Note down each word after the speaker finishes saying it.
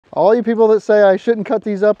All you people that say I shouldn't cut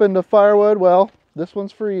these up into firewood, well, this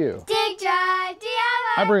one's for you. Dig dry,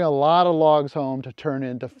 DIY. I bring a lot of logs home to turn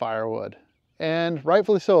into firewood. And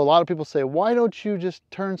rightfully so, a lot of people say, why don't you just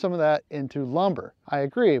turn some of that into lumber? I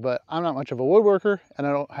agree, but I'm not much of a woodworker and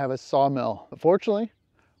I don't have a sawmill. But fortunately,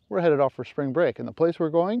 we're headed off for spring break and the place we're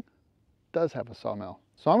going does have a sawmill.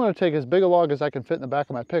 So I'm going to take as big a log as I can fit in the back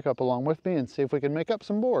of my pickup along with me and see if we can make up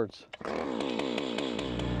some boards.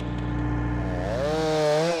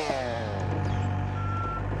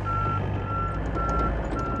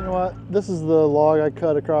 You know what? This is the log I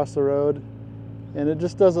cut across the road and it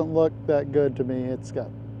just doesn't look that good to me. It's got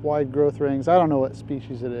wide growth rings. I don't know what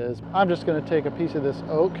species it is. I'm just going to take a piece of this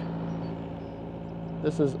oak.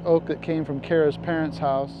 This is oak that came from Kara's parents'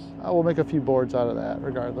 house. I will make a few boards out of that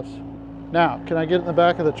regardless. Now, can I get in the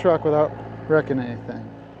back of the truck without wrecking anything?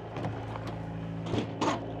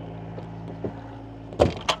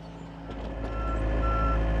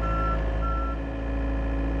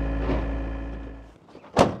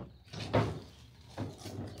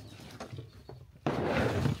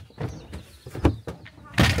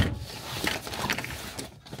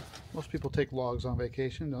 Most people take logs on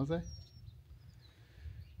vacation, don't they?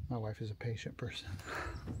 My wife is a patient person.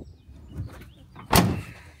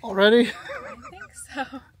 All ready? I think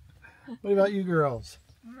so. What about you girls?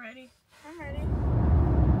 I'm ready. I'm ready.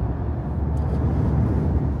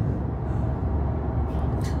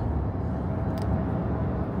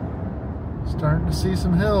 Starting to see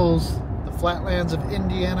some hills. The flatlands of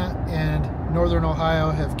Indiana and northern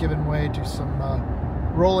Ohio have given way to some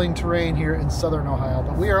rolling terrain here in southern Ohio.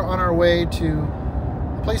 But we are on our way to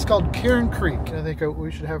a place called Cairn Creek. I think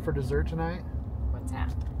we should have for dessert tonight. What's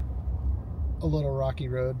that? A little rocky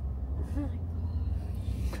road.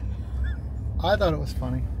 I thought it was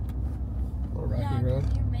funny. A little rocky road.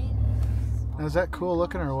 You made it. Now, is that cool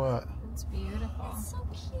looking or what? It's beautiful. It's so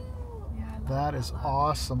cute. Yeah, I love That is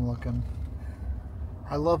awesome looking.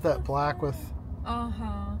 I love that black with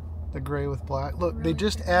the gray with black. Look, Really they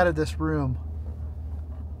just pretty. added this room.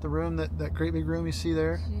 The room, that great big room you see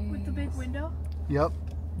there? Jeez. With the big window? Yep.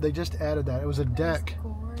 They just added that. It was a deck.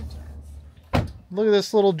 Gorgeous. Look at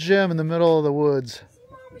this little gym in the middle of the woods.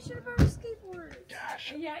 Mom, we should have brought a skateboard.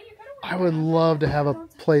 Gosh. Yeah, you gotta I would love to have a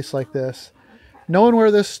place like this. Knowing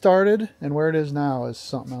where this started and where it is now is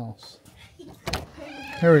something else.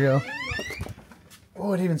 Here we go.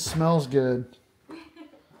 Oh, it even smells good.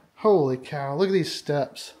 Holy cow, look at these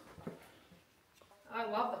steps. I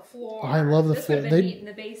love the floor. I love the this floor. Would have been neat in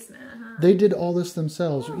the basement, huh? They did all this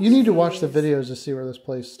themselves. You need to watch the videos to see where this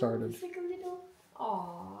place started. It's like a little...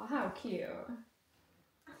 Aw, how cute.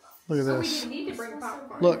 Look at So we this. didn't need to bring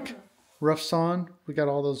popcorn. Look, rough sawn. We got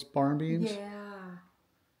all those barn beams. Yeah.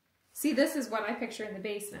 See, this is what I picture in the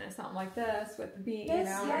basement. It's something like this with the beam, you This-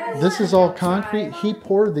 know. yes. This is all concrete. He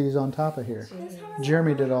poured these on top of here.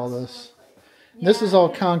 Jeremy did all this. This is all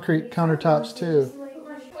concrete countertops too.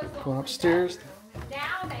 Going upstairs.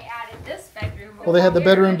 Now they added this bedroom. Well, they had the over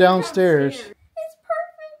here. bedroom downstairs. It's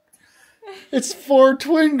perfect. It's 4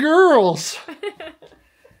 twin girls.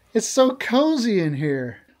 It's so cozy in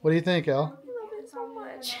here. What do you think, El? I love it so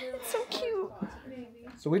much. It's so cute.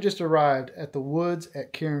 So we just arrived at the woods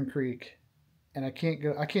at Cairn Creek, and I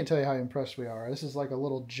can't tell you how impressed we are. This is like a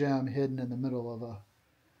little gem hidden in the middle of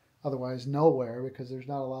otherwise nowhere because there's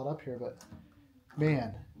not a lot up here. But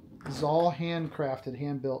man, this is all handcrafted,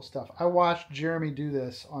 hand-built stuff. I watched Jeremy do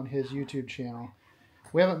this on his YouTube channel.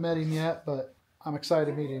 We haven't met him yet, but I'm excited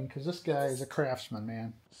to meet him because this guy is a craftsman,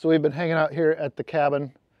 man. So we've been hanging out here at the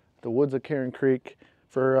cabin, the woods of Cairn Creek,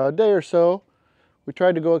 for a day or so. We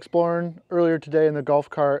tried to go exploring earlier today in the golf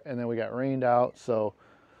cart and then we got rained out. So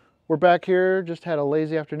we're back here, just had a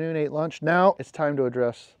lazy afternoon, ate lunch. Now it's time to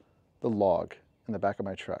address the log in the back of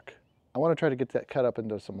my truck. I want to try to get that cut up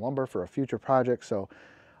into some lumber for a future project. So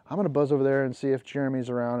I'm going to buzz over there and see if Jeremy's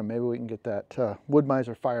around and maybe we can get that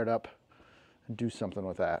Wood-Mizer fired up and do something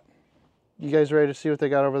with that. You guys ready to see what they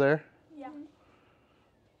got over there? Yeah.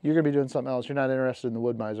 You're going to be doing something else. You're not interested in the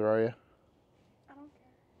Wood-Mizer, are you? I don't care.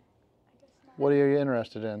 I guess not. What are you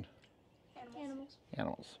interested in? Animals.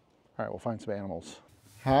 Animals. All right, we'll find some animals.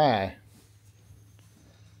 Hi.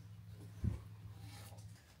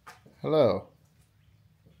 Hello.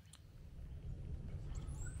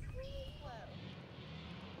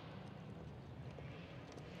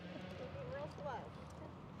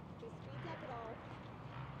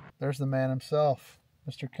 There's the man himself,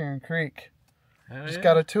 Mr. Cairn Creek. Just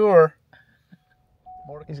got a tour.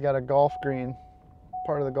 He's got a golf green,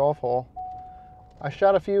 part of the golf hole. I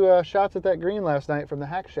shot a few shots at that green last night from the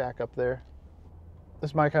hack shack up there.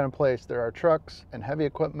 This is my kind of place. There are trucks and heavy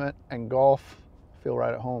equipment and golf feel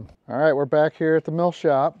right at home. All right, we're back here at the mill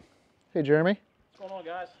shop. Hey, Jeremy. What's going on,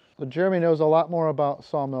 guys? Well, Jeremy knows a lot more about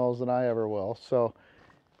sawmills than I ever will, so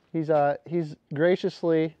he's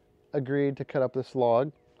graciously agreed to cut up this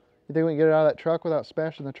log. You think we can get it out of that truck without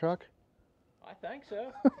smashing the truck? I think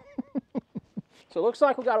so. So it looks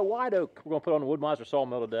like we got a white oak we're going to put on the Wood-Mizer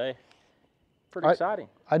sawmill today. Pretty exciting.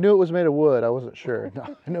 I knew it was made of wood. I wasn't sure.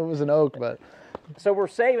 No, I knew it was an oak, but... So we're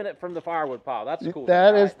saving it from the firewood pile. That's cool.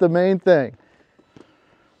 That is the main thing.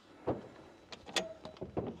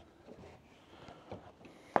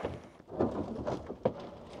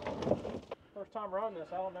 First time running this,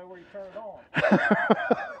 I don't know where you turn it on.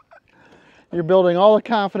 You're building all the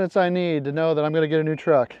confidence I need to know that I'm going to get a new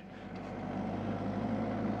truck.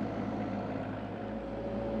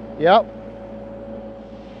 Yep.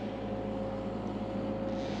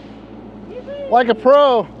 Like a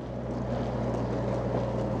pro.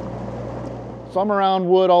 So I'm around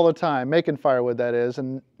wood all the time, making firewood that is,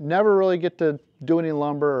 and never really get to do any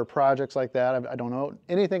lumber or projects like that. I don't know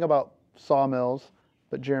anything about sawmills,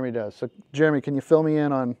 but Jeremy does. So Jeremy, can you fill me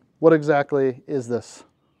in on what exactly is this?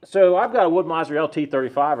 So I've got a Wood-Mizer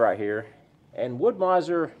LT35 right here, and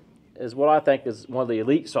Wood-Mizer is what I think is one of the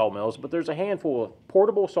elite sawmills, but there's a handful of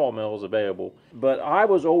portable sawmills available. But I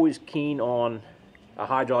was always keen on a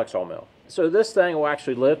hydraulic sawmill. So this thing will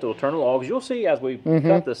actually lift, it'll turn the logs. You'll see as we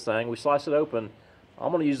cut this thing, we slice it open,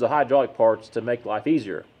 I'm going to use the hydraulic parts to make life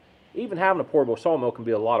easier. Even having a portable sawmill can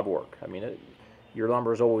be a lot of work. I mean, your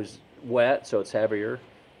lumber is always wet, so it's heavier,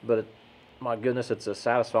 but my goodness, it's a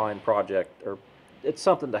satisfying project, or it's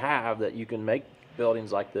something to have that you can make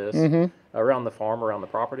buildings like this around the farm, around the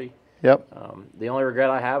property. Yep. The only regret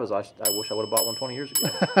I have is I wish I would have bought one 20 years ago.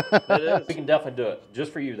 It is. We can definitely do it,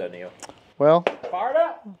 just for you though, Neil. Well, fired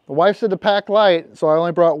up. The wife said to pack light, so I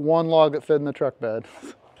only brought one log that fit in the truck bed.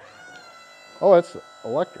 Oh, it's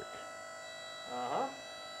electric. Uh-huh.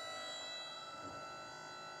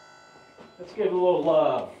 Let's give it a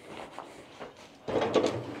little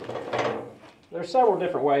there's several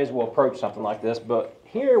different ways we'll approach something like this, but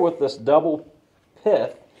here with this double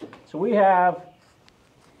pith, so we have,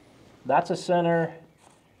 that's a center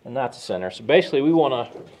and that's a center. So basically we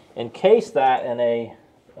want to encase that in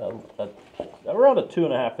around a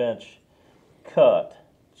 2.5 inch cut.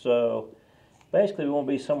 So basically we want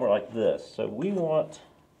to be somewhere like this. So we want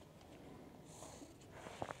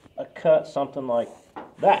a cut something like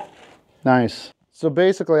that. Nice. So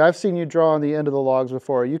basically I've seen you draw on the end of the logs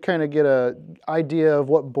before. You kind of get an idea of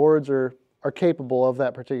what boards are capable of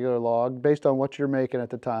that particular log based on what you're making at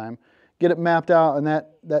the time. Get it mapped out, and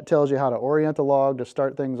that tells you how to orient the log to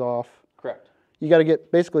start things off. Correct. You got to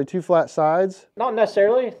get basically 2 flat sides? Not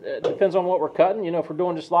necessarily. It depends on what we're cutting. You know, if we're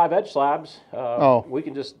doing just live edge slabs, we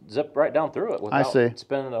can just zip right down through it without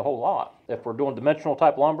spending a whole lot. If we're doing dimensional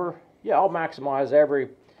type lumber, yeah, I'll maximize every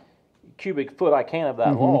cubic foot I can of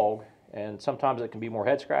that log, and sometimes it can be more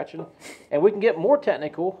head scratching. And we can get more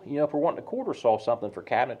technical, you know, if we're wanting to quarter saw something for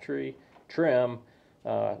cabinetry, trim.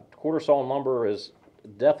 Quarter sawing lumber is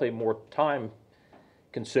definitely more time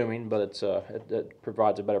consuming, but it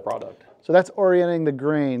provides a better product. So that's orienting the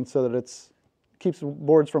grain so that keeps the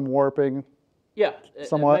boards from warping. Yeah,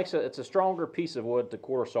 somewhat. It's a stronger piece of wood to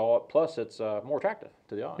quarter saw it, plus it's more attractive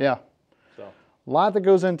to the eye. Yeah. So a lot that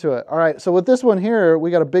goes into it. All right, so with this one here,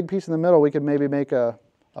 we got a big piece in the middle. We could maybe make a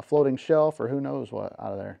floating shelf or who knows what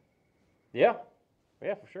out of there. Yeah,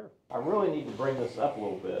 for sure. I really need to bring this up a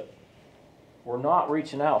little bit. We're not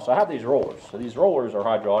reaching out. So I have these rollers. So these rollers are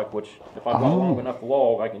hydraulic, which if I've got a long enough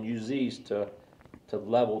log, I can use these to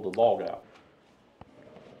level the log out.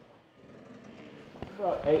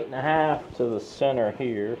 About 8.5 to the center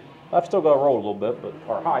here. I've still got to roll a little bit, but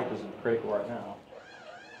our height isn't critical right now.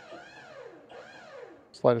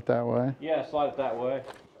 Slide it that way. Yeah, slide it that way.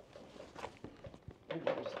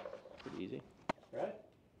 Pretty easy. Ready?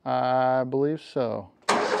 I believe so.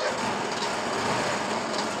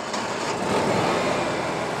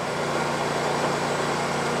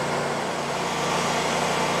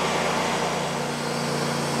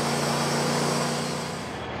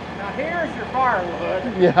 Here's your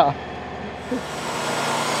firewood. Yeah.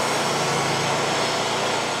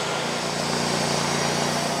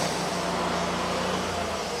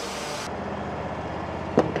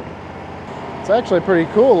 It's actually pretty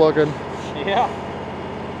cool looking. Yeah.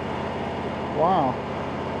 Wow.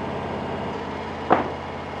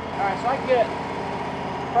 All right, so I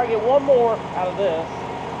can try to get one more out of this,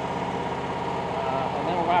 and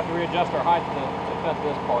then we'll have to readjust our height to cut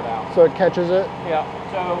this part out. So it catches it? Yeah.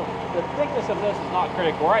 So the thickness of this is not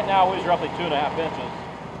critical. Right now, it's roughly 2.5 inches.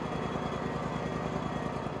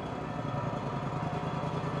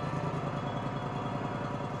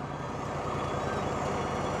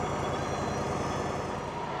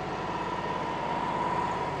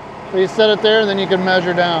 So you set it there and then you can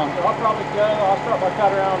measure down. So I'll probably go, I'll start my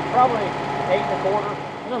cut around probably 8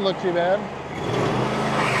 1/4. It doesn't look too bad.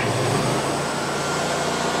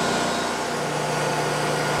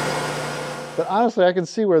 But honestly, I can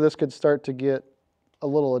see where this could start to get a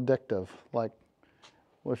little addictive. Like,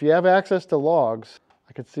 well, if you have access to logs,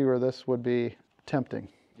 I could see where this would be tempting.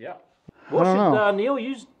 Yeah. What should Neil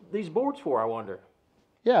use these boards for, I wonder?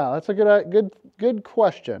 Yeah, that's a good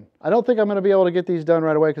question. I don't think I'm going to be able to get these done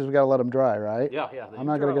right away because we got to let them dry, right? Yeah. I'm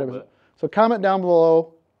not going to get them. So comment down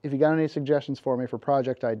below if you got any suggestions for me for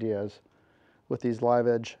project ideas with these live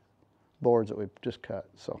edge boards that we've just cut.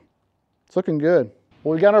 So it's looking good.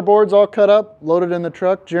 Well, we got our boards all cut up, loaded in the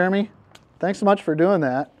truck. Jeremy, thanks so much for doing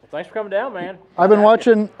that. Well, thanks for coming down, man. I've been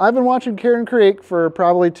watching Cairn Creek for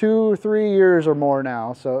probably 2 or 3 years or more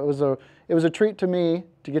now. So it was a treat to me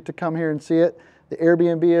to get to come here and see it. The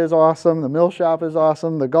Airbnb is awesome. The mill shop is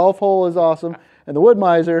awesome. The golf hole is awesome. And the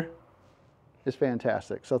Wood-Mizer is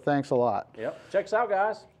fantastic. So thanks a lot. Yep. Check us out,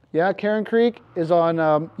 guys. Yeah, Cairn Creek is on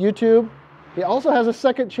YouTube. He also has a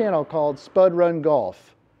second channel called Spud Run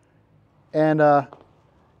Golf. And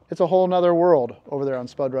it's a whole nother world over there on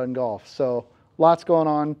Spud Run Golf. So lots going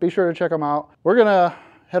on. Be sure to check them out. We're going to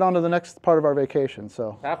head on to the next part of our vacation.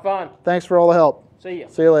 So have fun. Thanks for all the help. See you.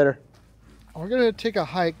 See you later. We're going to take a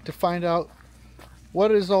hike to find out what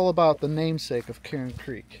it is all about, the namesake of Cairn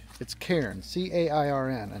Creek. It's Cairn,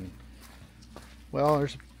 C-A-I-R-N. And well,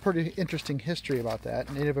 there's a pretty interesting history about that,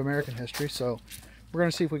 Native American history. So we're going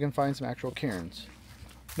to see if we can find some actual cairns.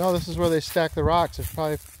 No, this is where they stack the rocks. There's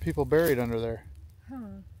probably people buried under there. Huh.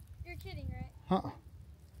 You're kidding, right? Huh.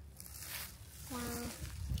 Wow.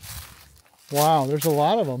 Wow, there's a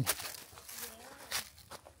lot of them.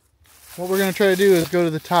 What we're going to try to do is go to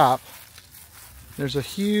the top. There's a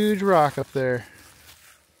huge rock up there.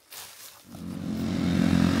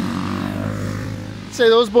 Say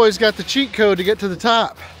those boys got the cheat code to get to the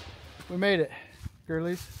top. We made it,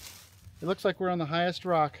 girlies. It looks like we're on the highest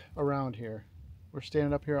rock around here. We're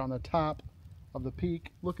standing up here on the top of the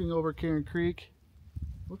peak, looking over Cairn Creek.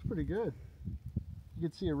 Looks pretty good. You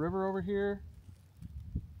can see a river over here.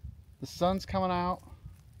 The sun's coming out.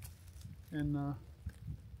 And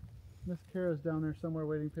Miss Kara's down there somewhere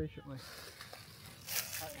waiting patiently.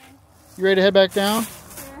 You ready to head back down?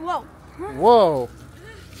 Whoa. Whoa.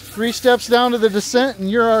 3 steps down to the descent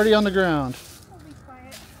and you're already on the ground. I'll be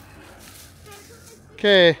quiet.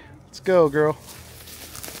 Okay, let's go, girl.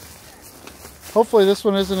 Hopefully this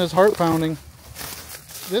one isn't as heart pounding.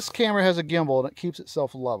 This camera has a gimbal and it keeps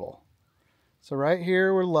itself level. So right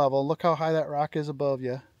here we're level. Look how high that rock is above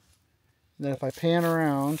you. And then if I pan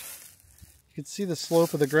around, you can see the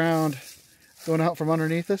slope of the ground going out from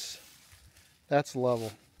underneath us. That's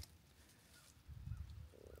level.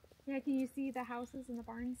 Yeah, can you see the houses and the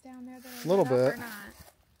barns down there? That are A little lit up bit. or not?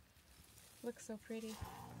 Looks so pretty.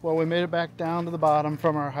 Well, we made it back down to the bottom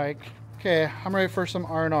from our hike. Okay, I'm ready for some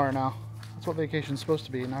R&R now. That's what vacation's supposed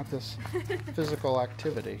to be, not this physical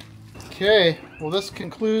activity. Okay, well this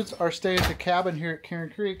concludes our stay at the cabin here at Cairn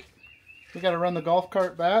Creek. We got to run the golf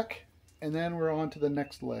cart back, and then we're on to the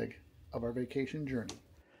next leg of our vacation journey.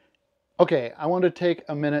 Okay, I wanted to take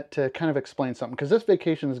a minute to kind of explain something because this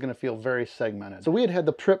vacation is going to feel very segmented. So we had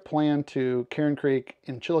the trip planned to Cairn Creek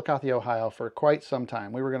in Chillicothe, Ohio for quite some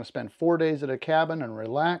time. We were going to spend 4 days at a cabin and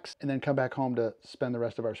relax and then come back home to spend the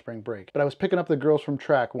rest of our spring break. But I was picking up the girls from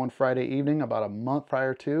track one Friday evening about a month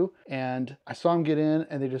prior to, and I saw them get in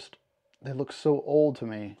and they looked so old to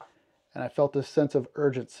me. And I felt this sense of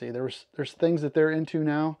urgency. There's things that they're into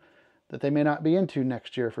now that they may not be into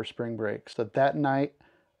next year for spring break. So that night,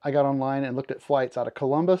 I got online and looked at flights out of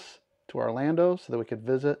Columbus to Orlando so that we could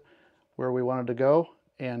visit where we wanted to go.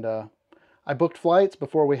 And I booked flights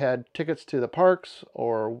before we had tickets to the parks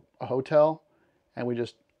or a hotel, and we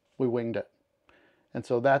winged it. And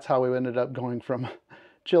so that's how we ended up going from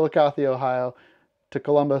Chillicothe, Ohio to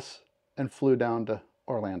Columbus and flew down to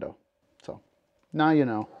Orlando. So now you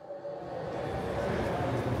know.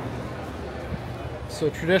 So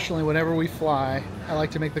traditionally, whenever we fly, I like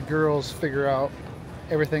to make the girls figure out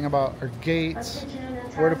everything about our gates,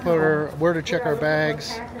 where to check our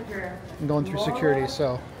bags, and going through security.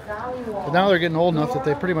 So, but now they're getting old enough that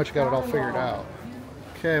they pretty much got it all figured out.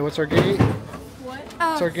 Okay, what's our gate?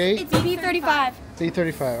 What's our gate? It's B35.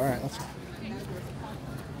 B35. All right, let's.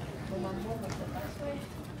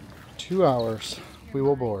 2 hours. We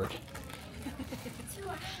will board. 2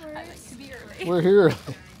 hours. I like to be early. We're here.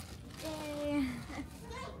 Yay.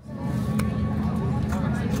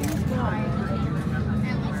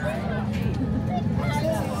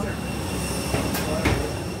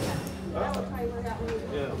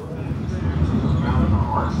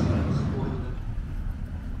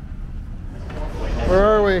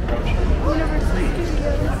 we?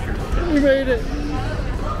 We made it.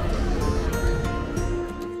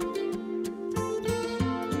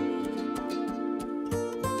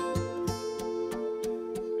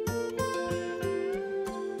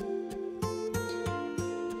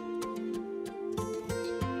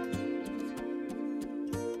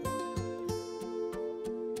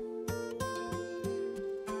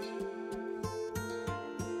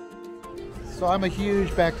 So I'm a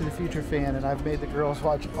huge Back to the Future fan, and I've made the girls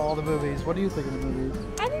watch all the movies. What do you think of the movies?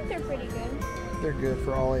 I think they're pretty good. They're good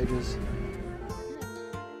for all ages.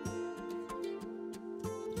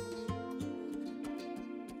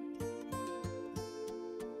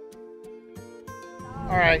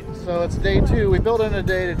 All right, so it's day 2. We built in a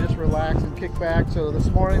day to just relax and kick back. So this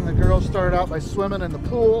morning the girls started out by swimming in the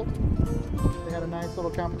pool. They had a nice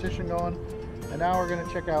little competition going. And now we're gonna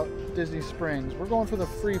check out Disney Springs. We're going for the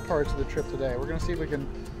free parts of the trip today. We're gonna see if we can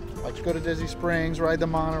like go to Disney Springs, ride the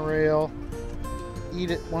monorail,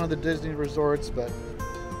 eat at one of the Disney resorts, but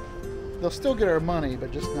they'll still get our money,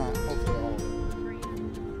 but just not hopefully all of it.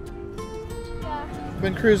 Yeah.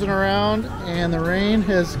 Been cruising around and the rain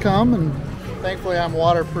has come, and thankfully I'm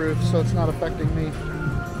waterproof, so it's not affecting me.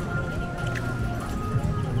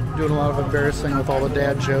 Doing a lot of embarrassing with all the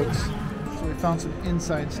dad jokes. So we found some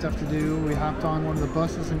inside stuff to do. We hopped on one of the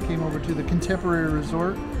buses and came over to the Contemporary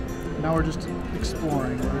Resort. And now we're just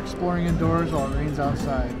exploring. We're exploring indoors while it rains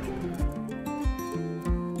outside.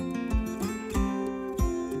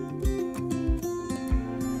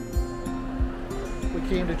 We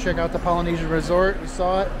came to check out the Polynesian Resort. We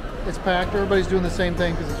saw it. It's packed. Everybody's doing the same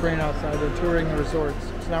thing because it's raining outside. They're touring the resorts.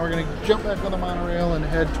 So now we're going to jump back on the monorail and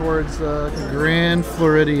head towards the Grand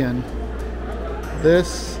Floridian.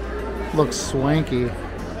 This looks swanky.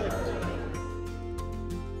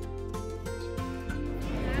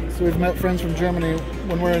 So we've met friends from Germany.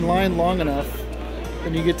 When we're in line long enough,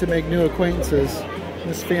 then you get to make new acquaintances.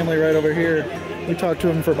 This family right over here, we talked to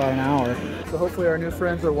them for about an hour. So hopefully our new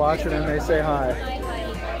friends are watching and they say hi.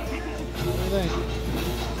 What do you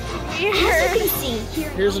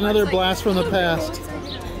think? Here's another blast from the past.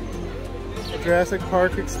 Jurassic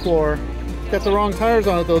Park Explorer. Got the wrong tires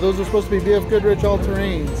on it though. Those are supposed to be BF Goodrich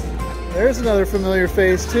all-terrains. There's another familiar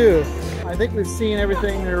face too. I think we've seen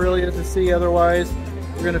everything there really is to see. Otherwise,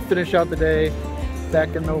 we're going to finish out the day back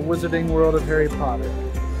in the wizarding world of Harry Potter.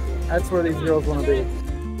 That's where these girls want to be.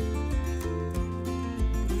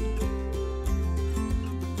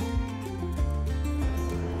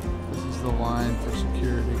 This is the line for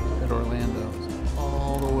security at Orlando.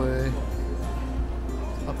 All the way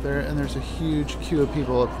up there, and there's a huge queue of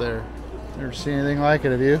people up there. Never seen anything like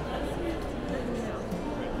it, have you?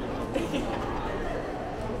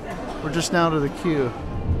 We're just now to the queue.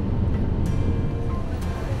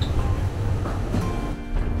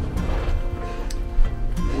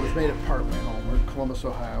 We've made it partway home. We're in Columbus,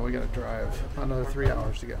 Ohio. We gotta drive another 3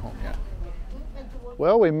 hours to get home yet.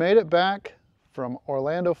 Well, we made it back from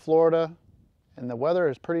Orlando, Florida, and the weather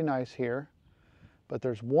is pretty nice here. But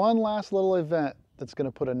there's one last little event that's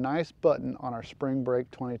gonna put a nice button on our Spring Break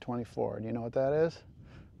 2024. Do you know what that is?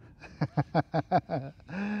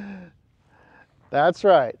 That's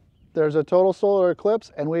right. There's a total solar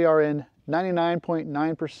eclipse and we are in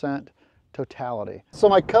 99.9% totality. So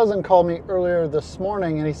my cousin called me earlier this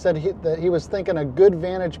morning and he said that he was thinking a good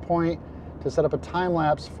vantage point to set up a time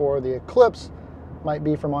lapse for the eclipse might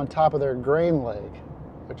be from on top of their grain leg,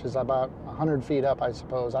 which is about 100 feet up, I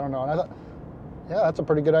suppose. I don't know. And I thought, yeah, that's a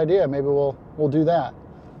pretty good idea. Maybe we'll do that.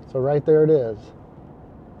 So right there it is.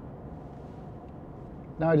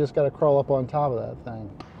 Now I just got to crawl up on top of that thing.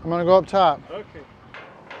 I'm going to go up top. Okay.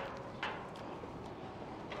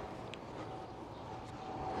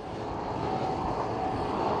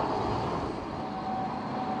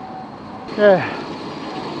 Okay,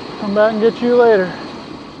 come back and get you later.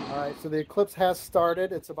 All right, so the eclipse has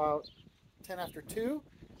started. It's about 10 after 2. You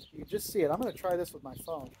can just see it. I'm going to try this with my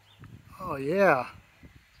phone. Oh yeah.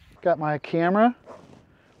 Got my camera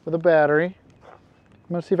with a battery. I'm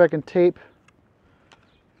going to see if I can tape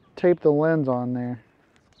the lens on there.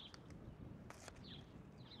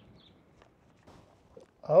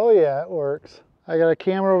 Oh yeah, it works. I got a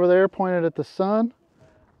camera over there pointed at the sun.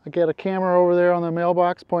 I got a camera over there on the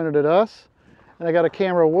mailbox pointed at us. And I got a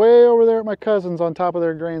camera way over there at my cousin's on top of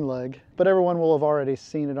their grain leg. But everyone will have already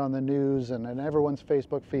seen it on the news and in everyone's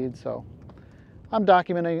Facebook feed, so I'm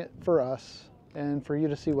documenting it for us and for you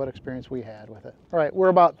to see what experience we had with it. All right, we're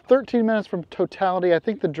about 13 minutes from totality. I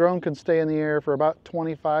think the drone can stay in the air for about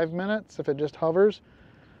 25 minutes if it just hovers.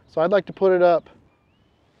 So I'd like to put it up.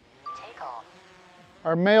 Take off.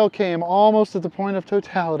 Our mail came almost at the point of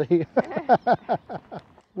totality.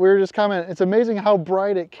 we were just commenting, it's amazing how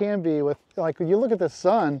bright it can be with, like, when you look at the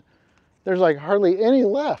sun, there's like hardly any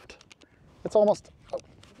left. It's almost,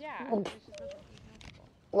 Yeah. look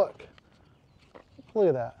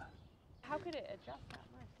at that. How could it adjust that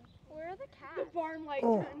much? Where are the cats? The barn light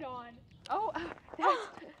turned on. Oh,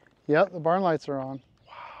 Yep, the barn lights are on.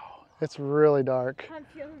 Wow, it's really dark. I'm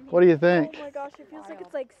feeling What do you think? Oh my gosh, it feels like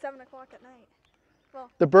it's like 7 o'clock at night.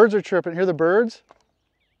 The birds are chirping. Hear the birds?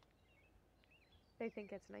 they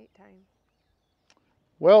think it's nighttime.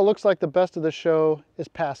 Well, it looks like the best of the show is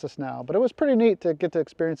past us now, but it was pretty neat to get to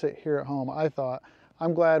experience it here at home, I thought.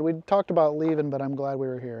 I'm glad. We talked about leaving, but I'm glad we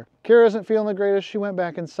were here. Kira isn't feeling the greatest. She went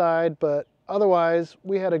back inside, but otherwise,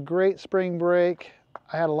 we had a great spring break.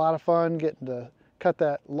 I had a lot of fun getting to cut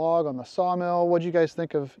that log on the sawmill. What did you guys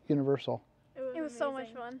think of Universal? It was so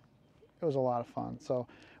much fun. It was a lot of fun. So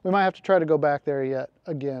we might have to try to go back there yet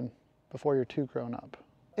again before you're too grown up.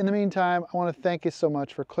 In the meantime, I want to thank you so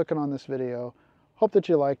much for clicking on this video. Hope that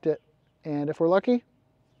you liked it. And if we're lucky,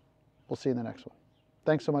 we'll see you in the next one.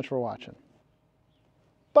 Thanks so much for watching.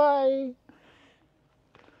 Bye.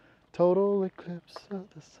 Total eclipse of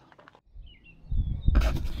the sun.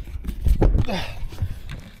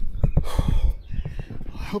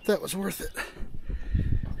 I hope that was worth it.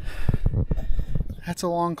 That's a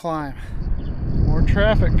long climb. More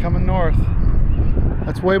traffic coming north.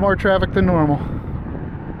 That's way more traffic than normal.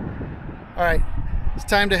 All right, it's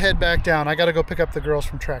time to head back down. I gotta go pick up the girls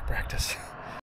from track practice.